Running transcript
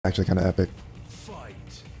Actually kind of epic.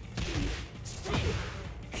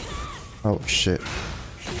 Oh shit.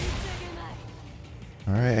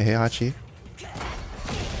 Alright, Heihachi.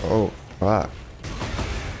 Oh, fuck.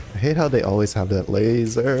 I hate how they always have that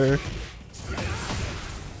laser.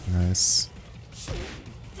 Nice.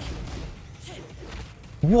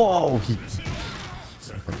 Whoa!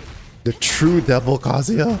 The true devil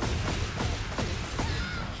Kazuya?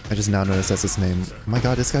 I just now noticed that's his name. Oh my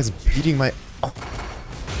god, this guy's beating my... Oh.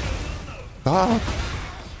 Stop!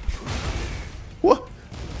 What?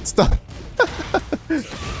 Stop!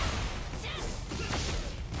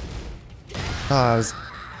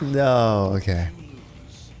 No, okay.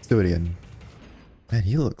 Let's do it again. Man,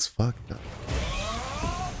 he looks fucked up.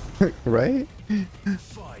 Right?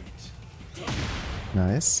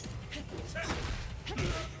 Nice.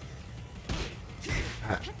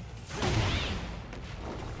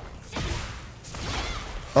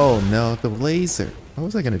 Oh no, the laser. How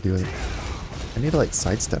was I gonna do it? I need to like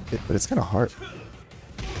sidestep it, but it's kind of hard.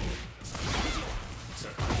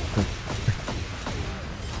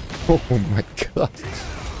 Oh my god.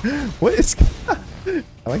 What is... I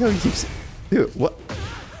like how he keeps... Dude, what?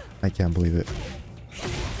 I can't believe it.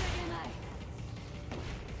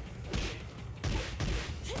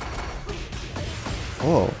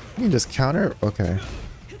 Oh, you can just counter? Okay.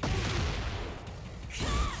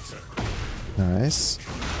 Nice.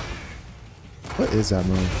 What is that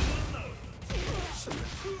move?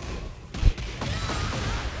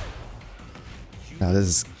 Now this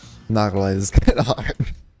is... Not gonna lie, this is kind of hard.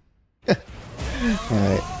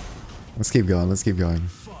 Alright. Let's keep going, let's keep going.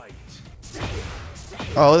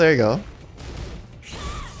 Oh, there you go.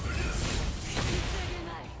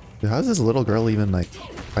 Dude, how is this little girl even, like,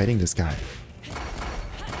 fighting this guy?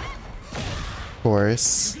 Of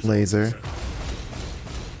course. Laser.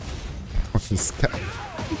 Oh, this guy.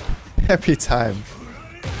 Every time.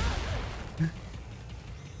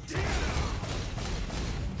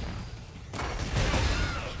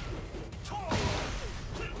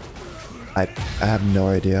 I have no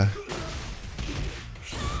idea.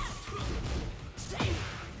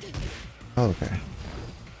 Oh, okay.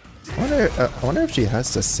 I wonder if she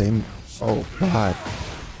has the same... Oh god.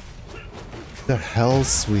 The hell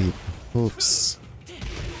sweep. Oops.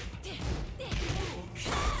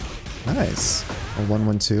 Nice. A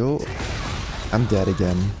 1-1-2. I'm dead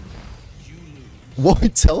again. Whoa, he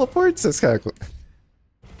teleports? That's kind of cool.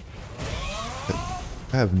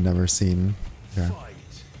 I have never seen... Okay.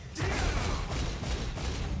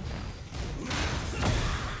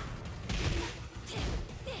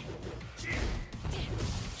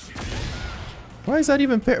 Why is that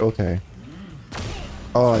even fair? Okay.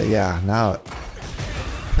 Oh yeah, now...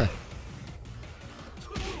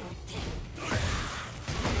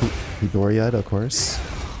 Midoriya, of course.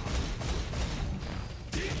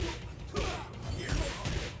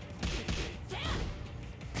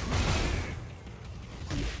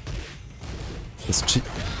 Just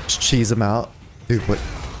cheese him out. Dude, what?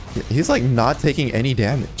 He's like not taking any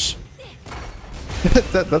damage.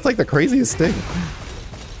 That's like the craziest thing.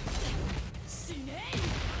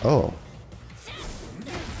 Oh.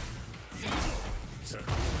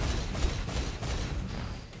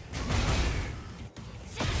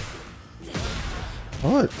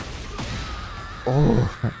 What?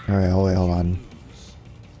 Oh. Alright, hold on.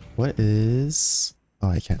 What is... Oh,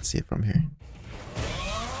 I can't see it from here.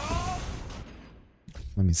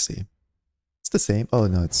 Let me see. It's the same. Oh,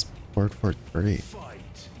 no, it's 4-4-3.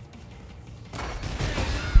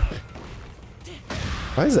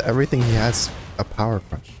 Why is everything he has a power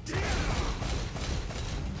crunch?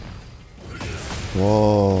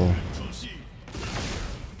 Whoa.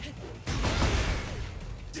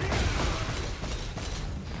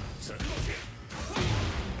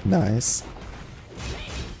 Nice.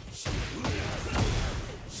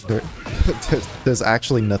 There's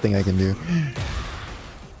actually nothing I can do.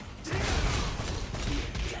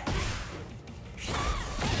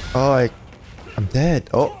 Oh, I'm dead.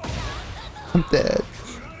 Oh, I'm dead.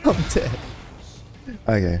 I'm dead.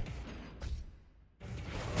 Okay.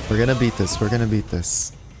 We're gonna beat this. We're gonna beat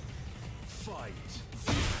this.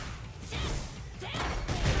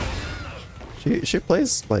 She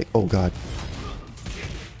plays like... Oh god.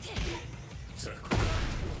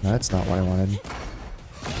 That's not what I wanted.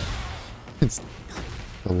 It's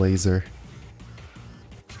the laser.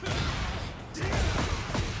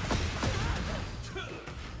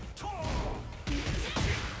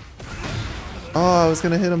 Oh, I was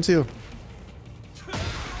gonna hit him too.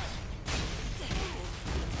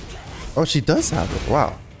 Oh, she does have it.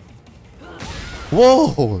 Wow.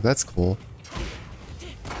 Whoa, that's cool.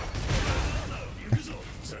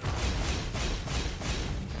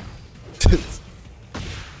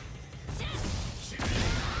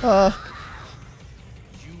 I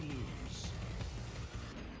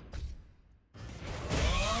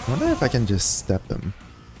wonder if I can just step him.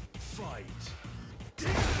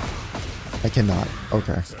 I cannot.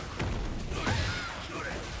 Okay.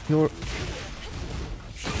 You're...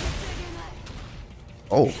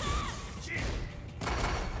 Oh.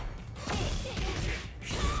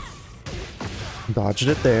 Dodged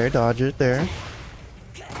it there, dodged it there.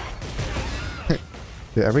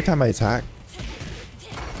 Dude, every time I attack.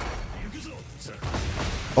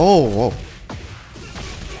 Oh, whoa.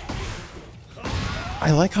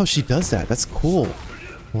 I like how she does that. That's cool.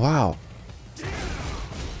 Wow.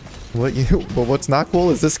 But what's not cool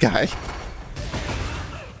is this guy.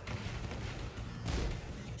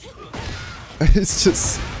 It's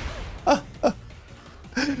just...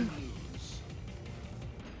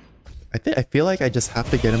 I feel like I just have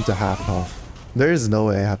to get him to half health. There is no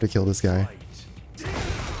way I have to kill this guy.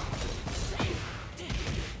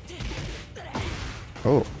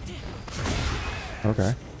 Oh.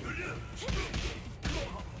 Okay.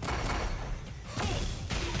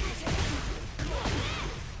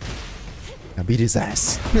 I beat his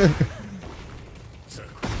ass.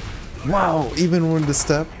 Wow, even when the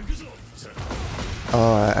step.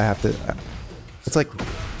 Oh, I have to. It's like.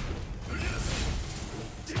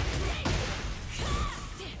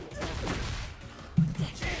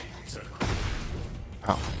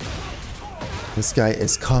 Wow. This guy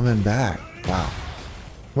is coming back. Wow.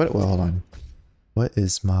 What? Well, hold on. What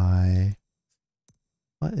is my?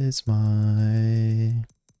 What's my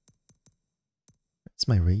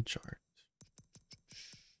raid chart?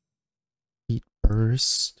 Heat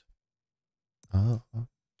burst. Oh.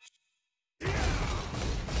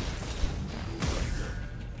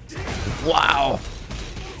 Wow.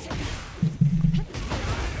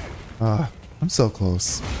 I'm so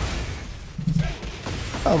close.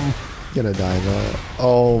 I'm gonna die though.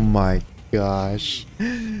 Oh my gosh.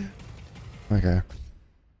 Okay.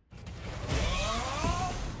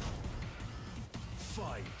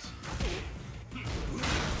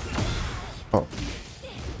 Oh.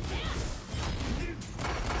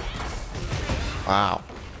 Wow.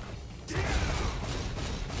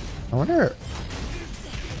 I wonder.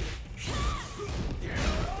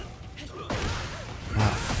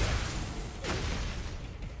 Wow.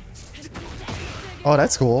 Oh,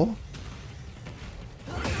 that's cool.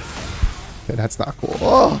 Okay, that's not cool.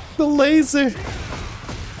 Oh, the laser.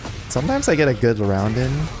 Sometimes I get a good round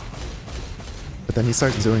in, but then he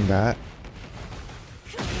starts doing that.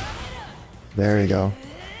 There you go.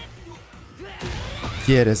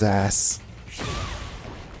 Get his ass.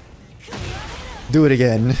 Do it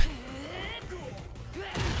again.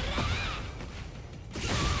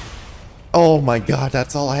 Oh my god,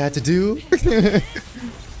 that's all I had to do?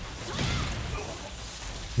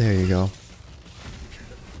 There you go.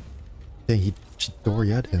 Dang, he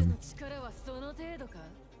Chidoria'd him.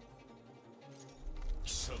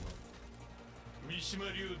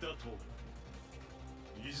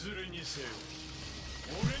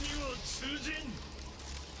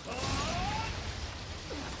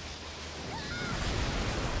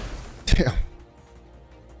 Damn.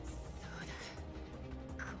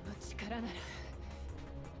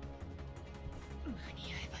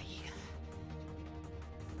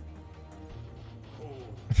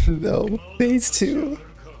 No, phase 2.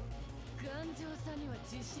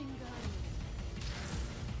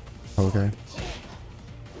 Okay.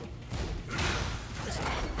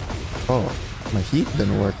 Oh, my heat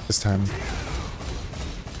didn't work this time.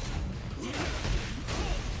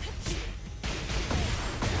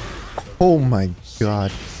 Oh my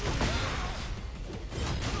god.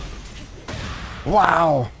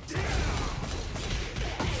 Wow.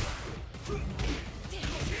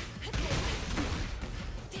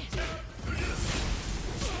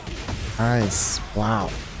 Nice.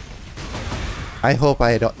 Wow. I hope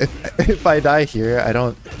I don't. If I die here, I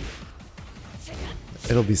don't.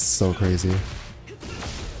 It'll be so crazy.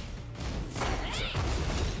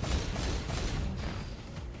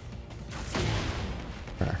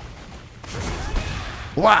 Okay.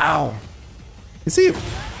 Wow. Is he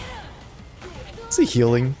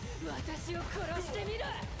healing?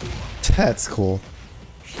 That's cool.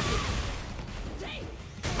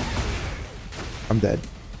 I'm dead.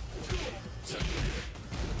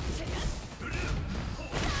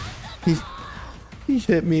 He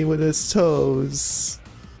hit me with his toes.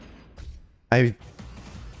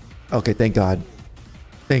 Okay, thank God.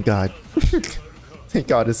 Thank God. Thank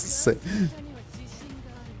God this is sick.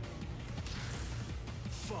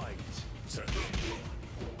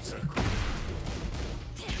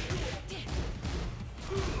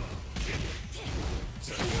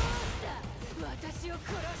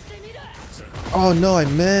 Oh no, I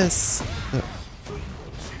missed.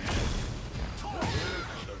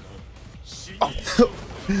 Oh.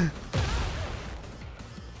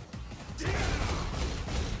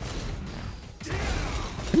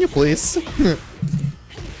 Can you please?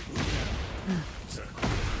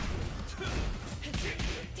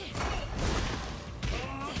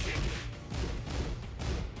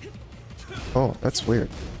 Oh, that's weird.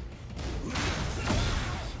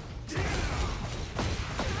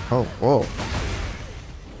 Oh, whoa.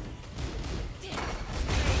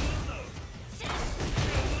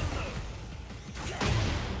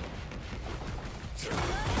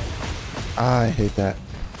 I hate that.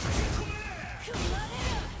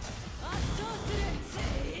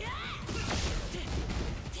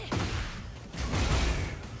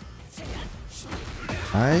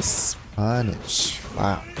 Nice punish.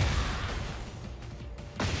 Wow.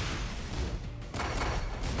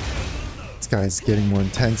 This guy's getting more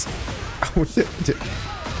intense. I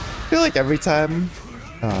feel like every time...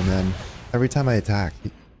 Oh man. Every time I attack,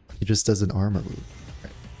 he just does an armor move.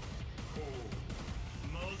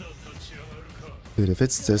 Dude, if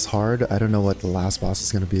it's this hard, I don't know what the last boss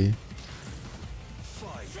is gonna be.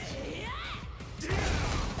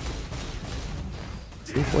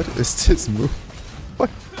 Dude, what is this move? What?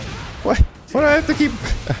 What? What do I have to keep?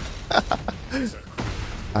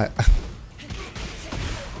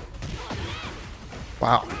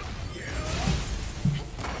 Wow.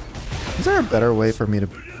 Is there a better way for me to...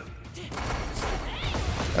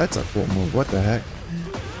 That's a cool move. What the heck?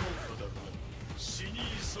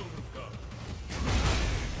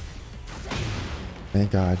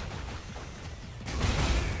 Thank God.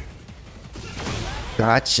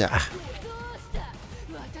 Gotcha.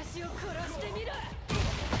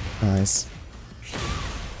 Nice.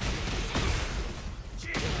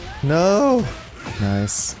 No.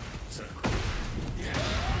 Nice.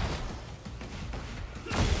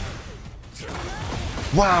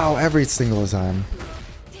 Wow, every single time.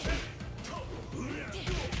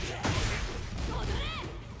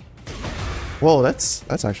 Whoa, that's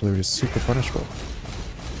actually just super punishable.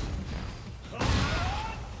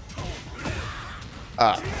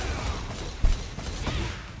 Ah.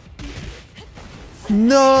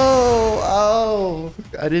 No! Oh!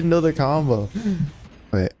 I didn't know the combo.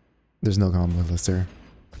 Wait, there's no combo, let's do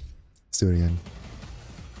it again.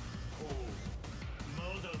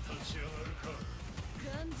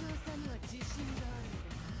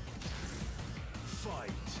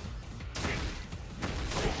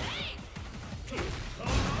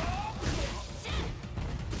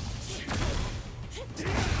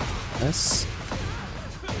 Yes.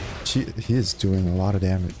 He is doing a lot of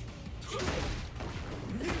damage.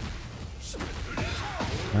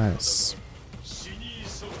 Nice.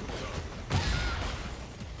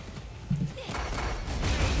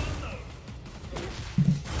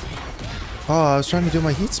 Oh, I was trying to do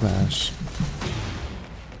my heat smash.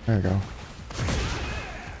 There we go.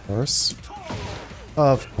 Of course.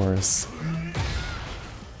 Of course.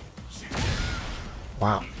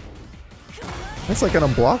 Wow. That's like an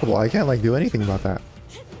unblockable. I can't like do anything about that.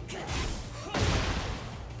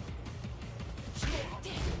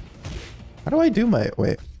 How do I do my...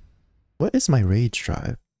 Wait. What is my rage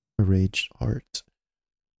drive? My rage heart.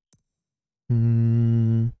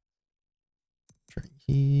 Try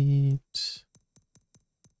heat.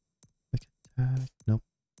 Quick attack. Nope.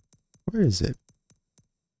 Where is it?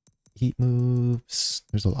 Heat moves.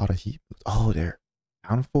 There's a lot of heat moves. Oh, there.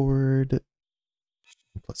 Down forward.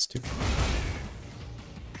 +2.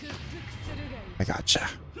 I gotcha.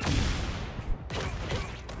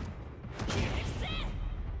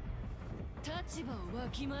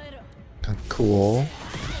 Kind of cool.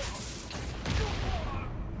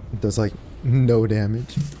 It does like no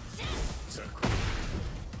damage.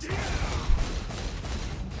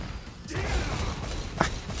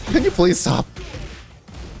 Can you please stop?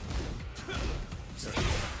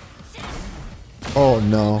 Oh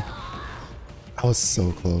no. I was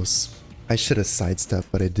so close. I should have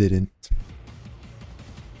sidestepped, but I didn't.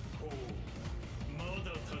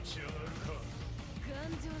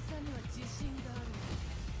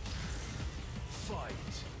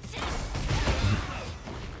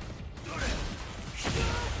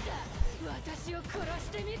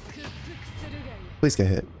 Please get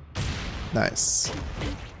hit. Nice.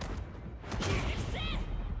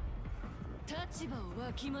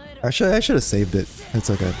 Actually, I should have saved it.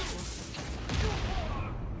 It's okay.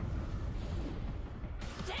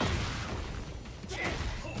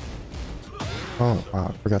 Oh, wow.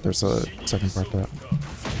 I forgot there's a second part to that.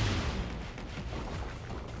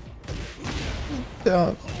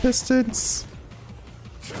 Yeah, Pistons.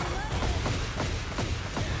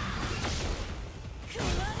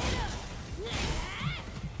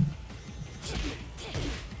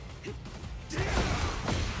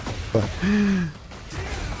 But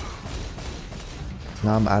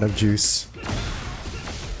now I'm out of juice.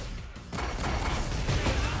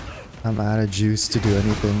 I'm out of juice to do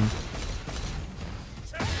anything.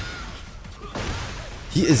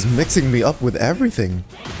 He is mixing me up with everything.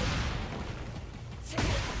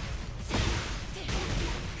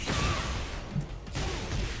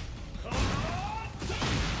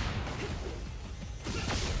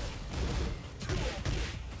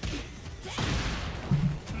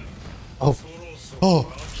 Oh,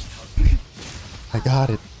 oh, I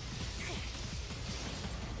got it.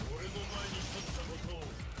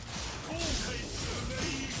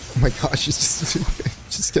 Oh my gosh, she's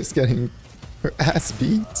just keeps getting her ass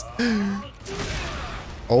beat.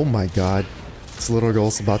 Oh my god, this little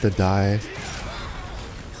girl's about to die.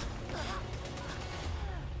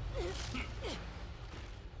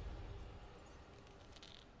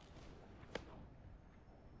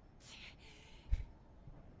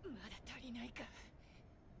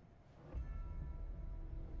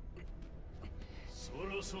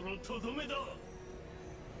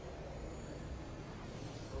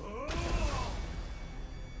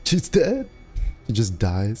 She's dead. She just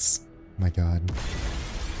dies. Oh my god.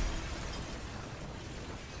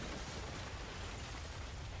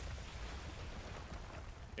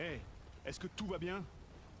 Hey, est-ce que tout va bien?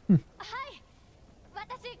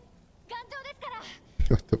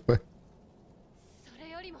 What the fuck?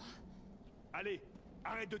 Allez,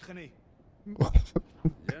 arrête de traîner.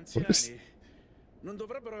 Gli anziani non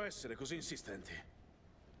dovrebbero essere così insistenti.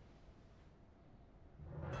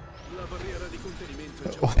 La barriera di contenimento è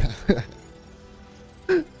già...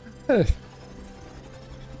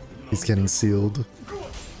 He's getting sealed.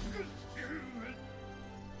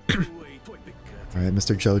 Alright,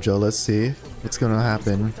 Mr. Jojo, let's see what's gonna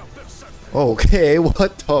happen. Okay, what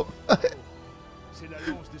the fuck? C'est la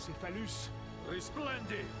lance de ces phallus.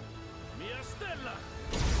 Risplendi, mia stella.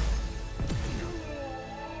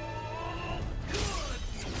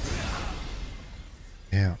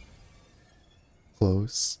 Yeah.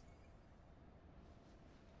 Close.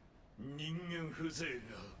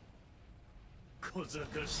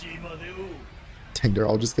 Dang, they're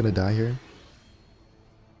all just gonna die here.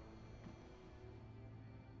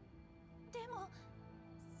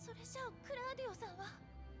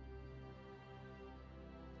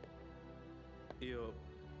 Io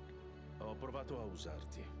ho provato a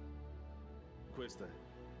usarti. Questa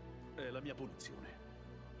è la mia punizione.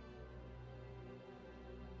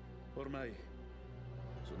 Ormai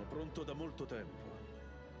sono pronto da molto tempo.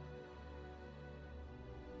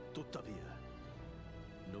 Tuttavia,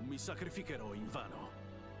 non mi sacrificherò in vano.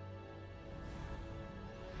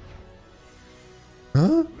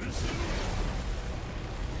 Huh?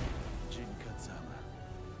 Jin Kazama,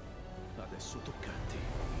 adesso toccati.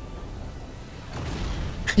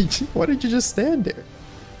 Why did you just stand there?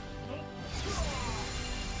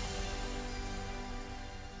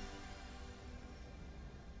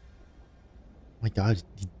 Oh my god,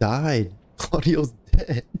 he died. Claudio's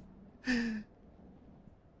dead.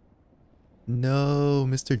 No,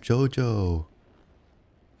 Mr. Jojo.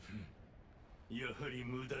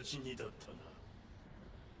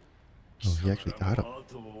 Oh, he actually got him.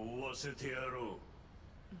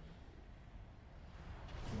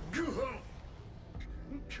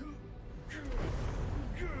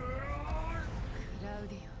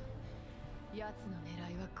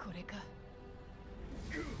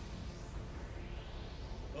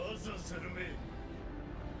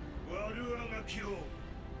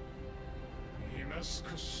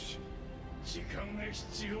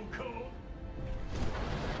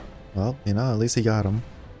 Well, you know, at least he got him.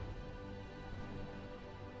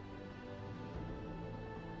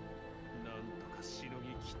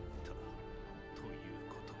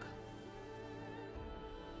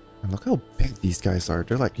 And look how big these guys are.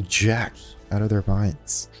 They're like jacked out of their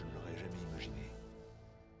minds.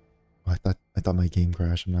 Oh, I thought my game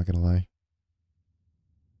crashed, I'm not gonna lie.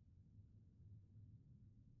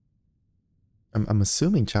 I'm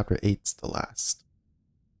assuming chapter 8's the last.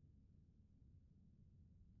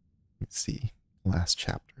 Let's see. Last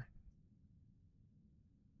chapter.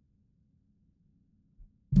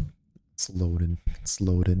 It's loaded. It's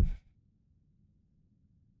loaded.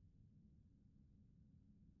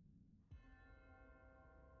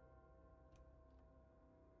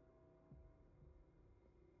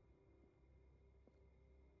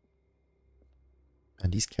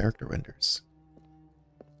 And these character renders.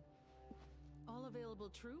 All available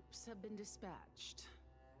troops have been dispatched,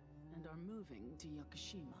 and are moving to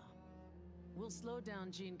Yakushima. We'll slow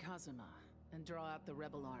down Jin Kazuma and draw out the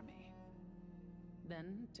rebel army.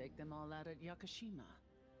 Then take them all out at Yakushima.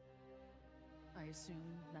 I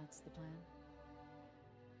assume that's the plan?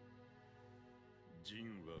 ジ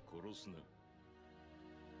ンは殺すな。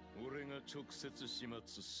俺が直接始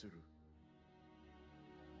末する。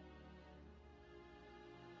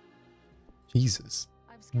Jesus.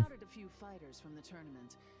 I've scouted a few fighters from the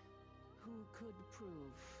tournament who could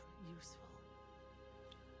prove useful.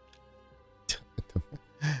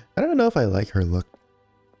 I don't know if I like her look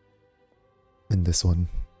in this one.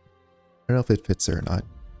 I don't know if it fits her or not.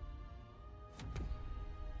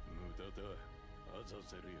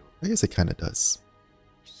 I guess it kind of does.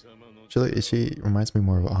 She reminds me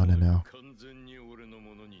more of Anna now.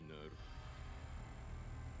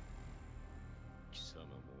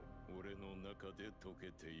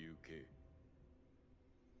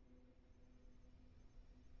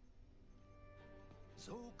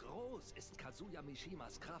 So groß ist Kazuya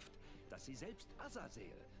Mishimas Kraft, dass sie selbst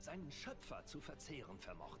Azazel, seinen Schöpfer, zu verzehren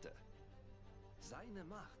vermochte. Seine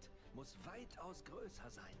Macht muss weitaus größer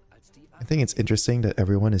sein als die. I think it's interesting that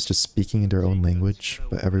everyone is just speaking in their own language,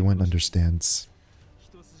 but everyone understands.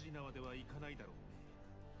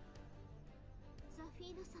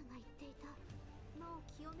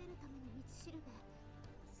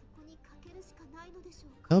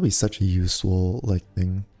 That'll be such a useful, like,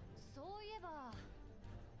 thing.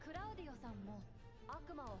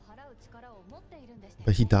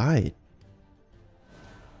 But he died.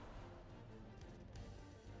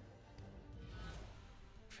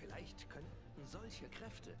 Vielleicht könnten solche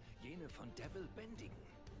Kräfte jene von Devil bändigen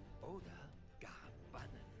oder gar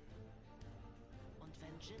bannen. Und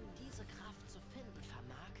wenn Jin diese Kraft zu finden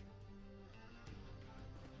vermag,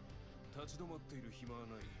 立ち止まっている暇は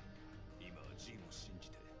ない。今はジンを信じ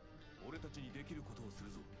て、俺たちにできることをする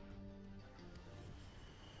ぞ。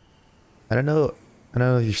I don't know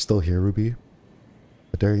if you're still here, Ruby.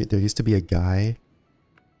 But there used to be a guy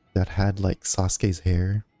that had like Sasuke's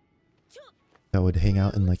hair that would hang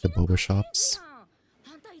out in like the boba shops.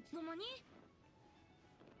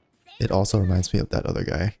 It also reminds me of that other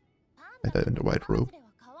guy. Like that in the white robe.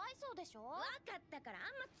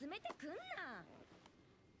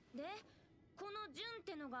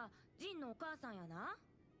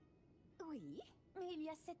 Oui, mais il y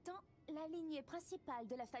a 7 ans, la lignée principale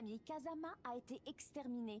de la famille Kazama a été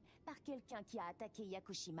exterminée par quelqu'un qui a attaqué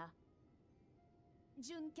Yakushima.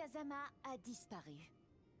 Jun Kazama a disparu.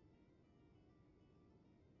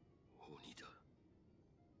 Onida.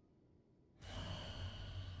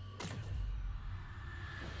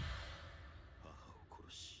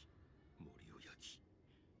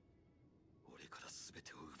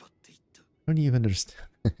 I don't even understand.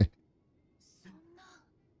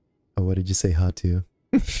 Oh, what did you say, ha to?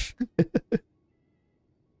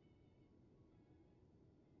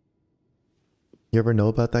 You ever know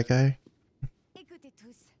about that guy?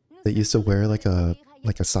 That used to wear like a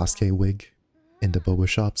Sasuke wig in the boba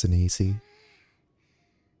shops in AC.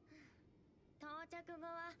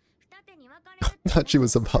 I thought she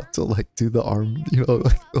was about to like do the arm, you know,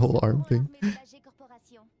 like the whole arm thing.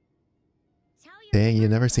 Dang, you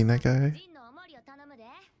never seen that guy?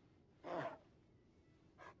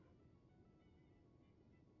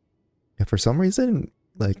 Yeah, for some reason,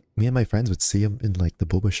 like me and my friends would see him in like the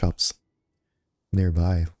boba shops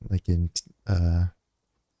nearby, like in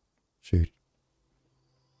shoot,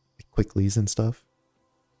 Quicklies and stuff.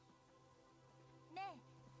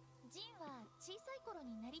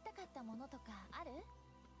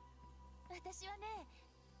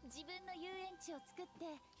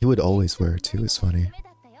 He would always wear it too, it's funny.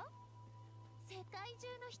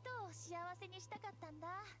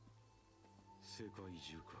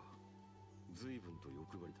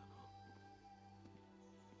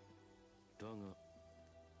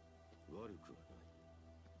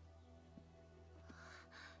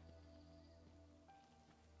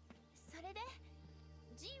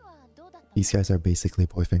 These guys are basically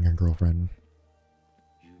boyfriend and girlfriend.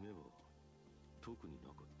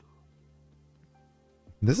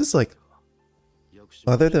 This is like,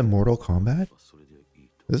 other than Mortal Kombat,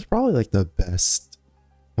 this is probably like the best,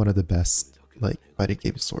 one of the best like fighting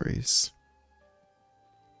game stories.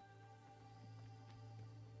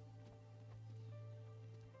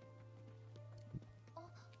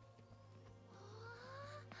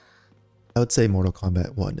 I would say Mortal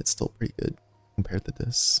Kombat 1, it's still pretty good compared to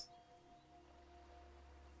this.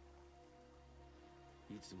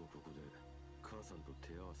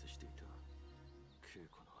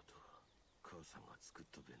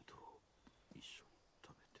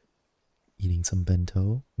 Eating some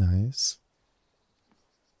bento, nice.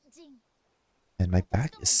 And my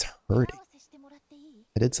back is hurting.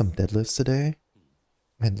 I did some deadlifts today,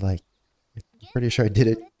 and like, I'm pretty sure I did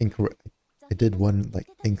it incorrect. I did one like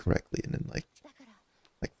incorrectly, and then like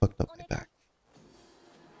fucked up my back.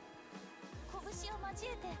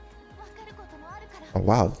 Oh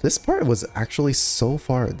wow, this part was actually so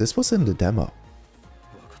far. This was in the demo.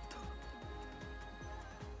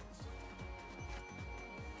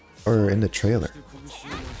 Or in the trailer.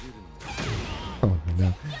 Oh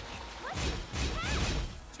no.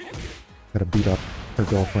 Gotta beat up her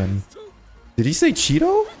girlfriend. Did he say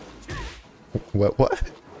Cheeto? What?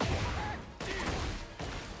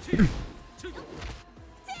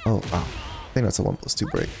 Oh wow. I think that's a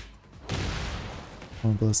 1+2 break.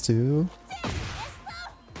 1+2.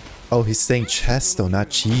 Oh, he's saying Chesto, not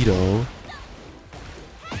Cheeto.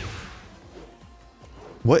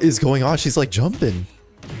 What is going on? She's like jumping.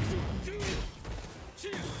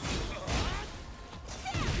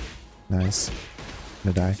 Nice.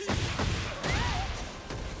 I'm gonna die.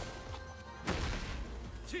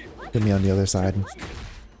 Get me on the other side.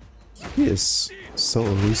 He is so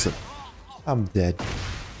elusive. I'm dead.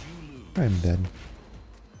 I am dead.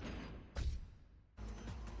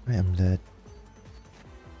 I am dead.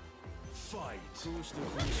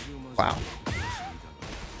 Wow.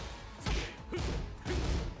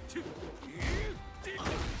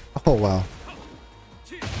 Oh wow.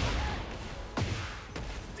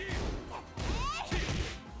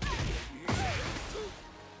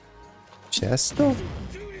 Chesto?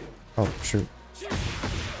 Oh, shoot.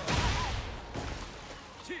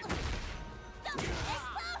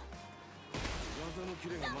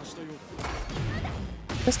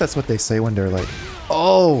 I guess that's what they say when they're like,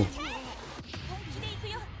 oh!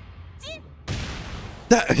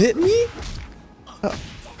 That hit me? Oh.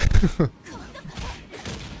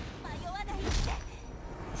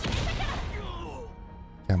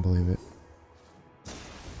 Can't believe it.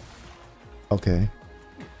 Okay.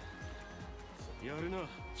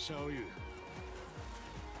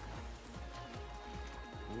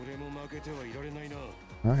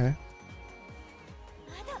 Okay.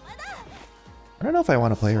 I don't know if I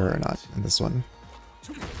want to play her or not in this one.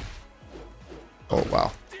 Oh,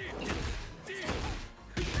 wow.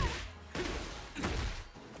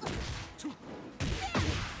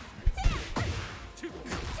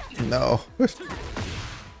 No.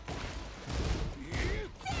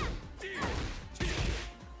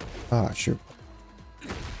 Ah, shoot.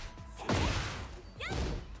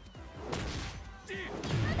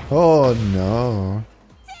 Oh, no.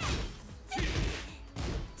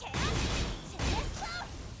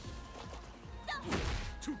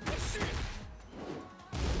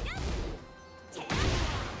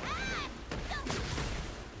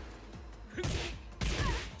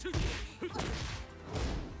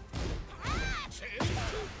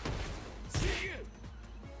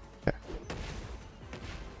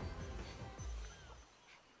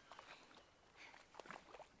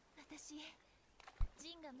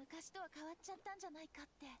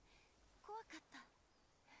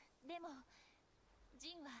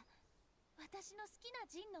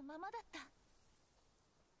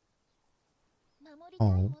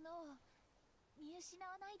 Oh.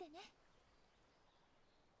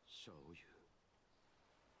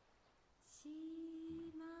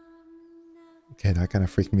 Okay, that kind of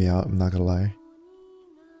freaked me out, I'm not gonna lie.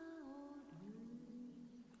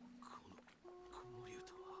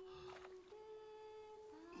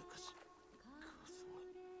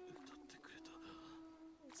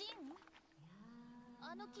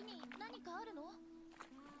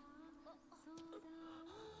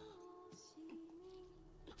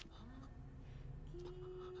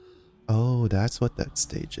 Oh, that's what that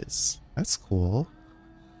stage is. That's cool.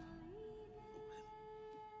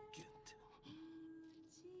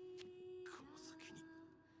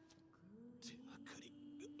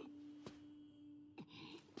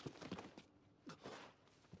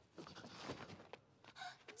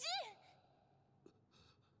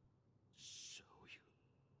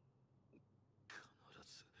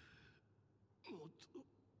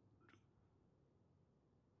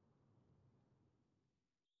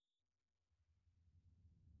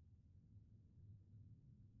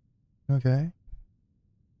 Okay.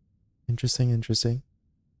 Interesting, interesting.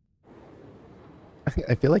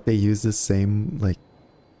 I feel like they use the same, like,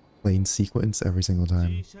 lane sequence every single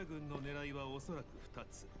time.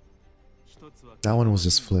 That one was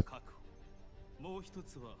just flip.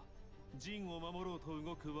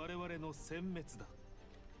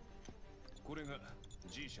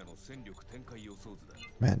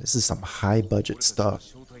 Man, this is some high budget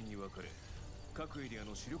stuff.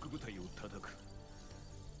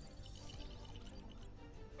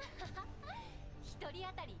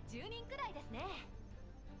 当たり10人くらいですね。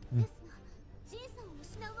ですが、ジンさんを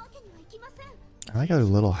失うわけにはいきません。I like a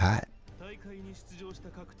little hat. 大会に出場した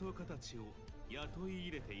格闘家たちを雇い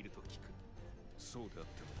入れていると聞く。そうであっ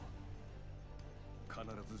ても必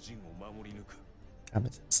ず陣を守り抜く。Damn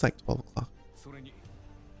it, it's like 12 o'clock. それに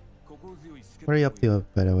心強い助 What are you up to,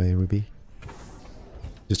 by the way, Ruby?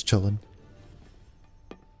 Just chilling.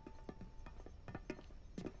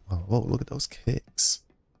 Oh, whoa, look at those kicks.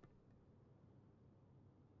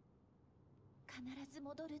 必ず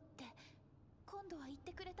戻るって今度は言っ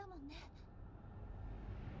てくれたもんね。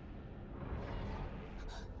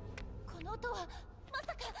この音はまさ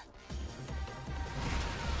か。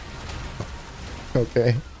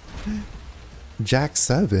 Okay. Jack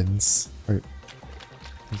 7s. Or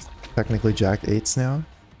technically Jack 8s now.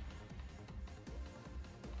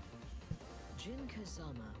 Jin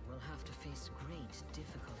Kazama will have to face great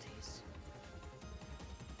difficulties.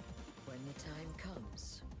 When the time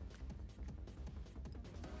comes,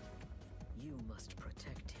 you must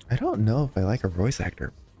protect him. I don't know if I like her voice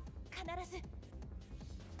actor. 必ず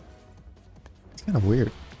It's kind of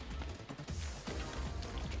weird.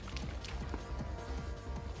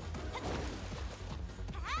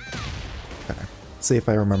 Okay. Let's see if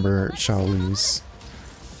I remember Shaolu's.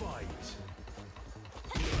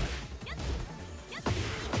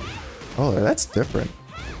 Oh, that's different.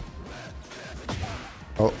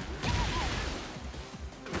 Oh.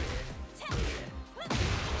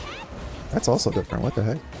 That's also different. What the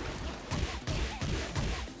heck?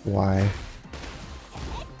 Why?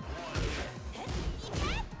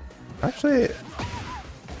 Actually,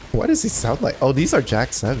 what does he sound like? Oh, these are Jack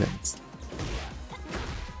 7s.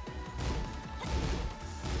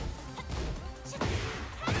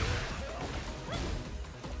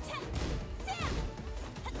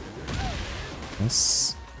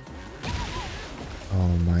 Yes. Oh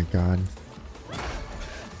my god.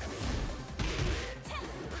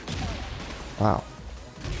 Wow.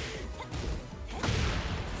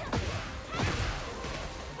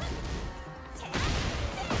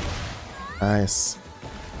 Nice.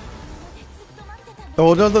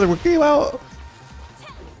 Oh no, no, we came out.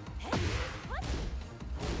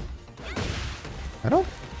 I don't.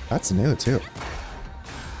 That's new too.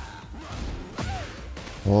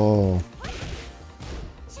 Whoa.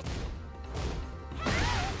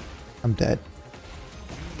 I'm dead.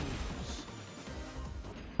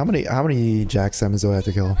 How many Jack 7s do I have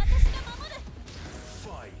to kill?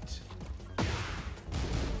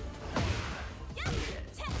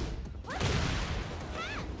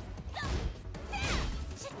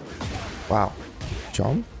 Wow.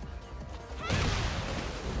 Jump?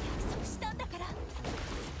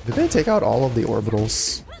 Did they take out all of the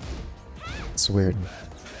orbitals? It's weird.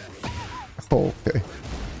 Oh, okay.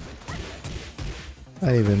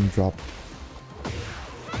 I even dropped.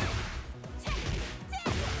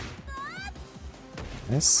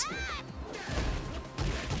 Nice.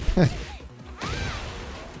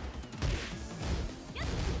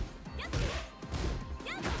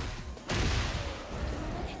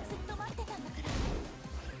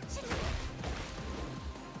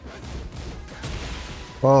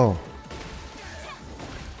 Whoa.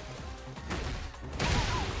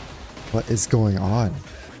 What is going on?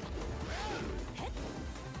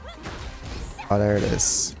 Oh, there it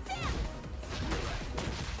is.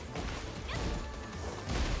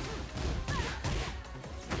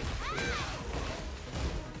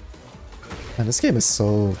 Man, this game is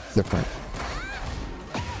so different.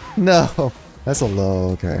 No! That's a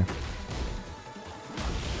low, okay.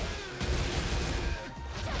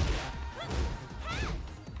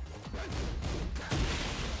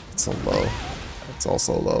 It's a low. It's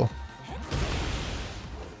also low.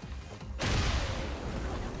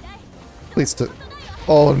 Please do.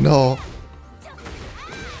 Oh no.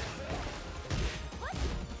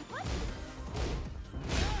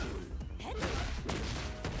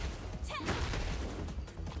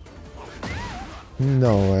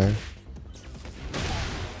 No way.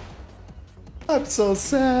 I'm so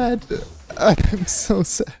sad. I'm so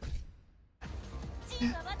sad.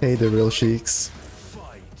 Hey, the real sheiks.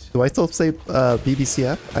 Do I still say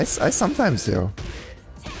BBCF? I sometimes do.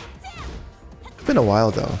 It's been a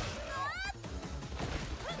while though.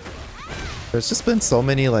 There's just been so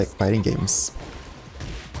many like fighting games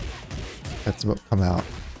that's come out,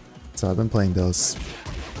 so I've been playing those.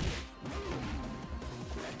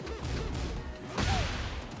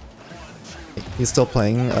 He's still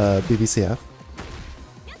playing BBCF?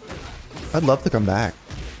 I'd love to come back.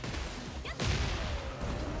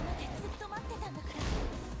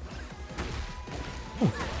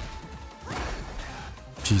 Oh.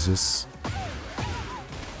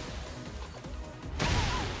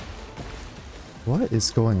 What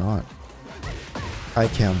is going on? I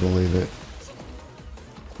can't believe it.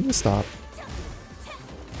 Can you stop?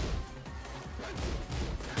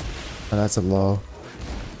 Oh, that's a low.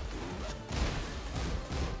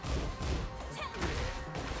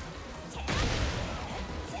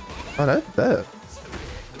 Oh, that.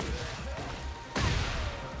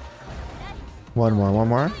 One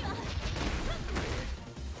more.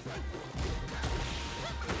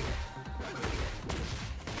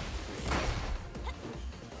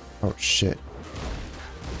 Oh, shit.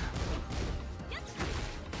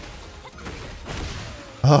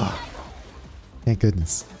 Oh, thank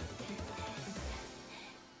goodness.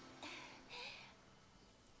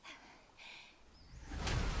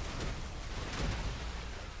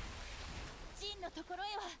 ジンのところへ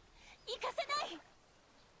は行かせない。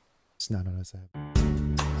It's not on us.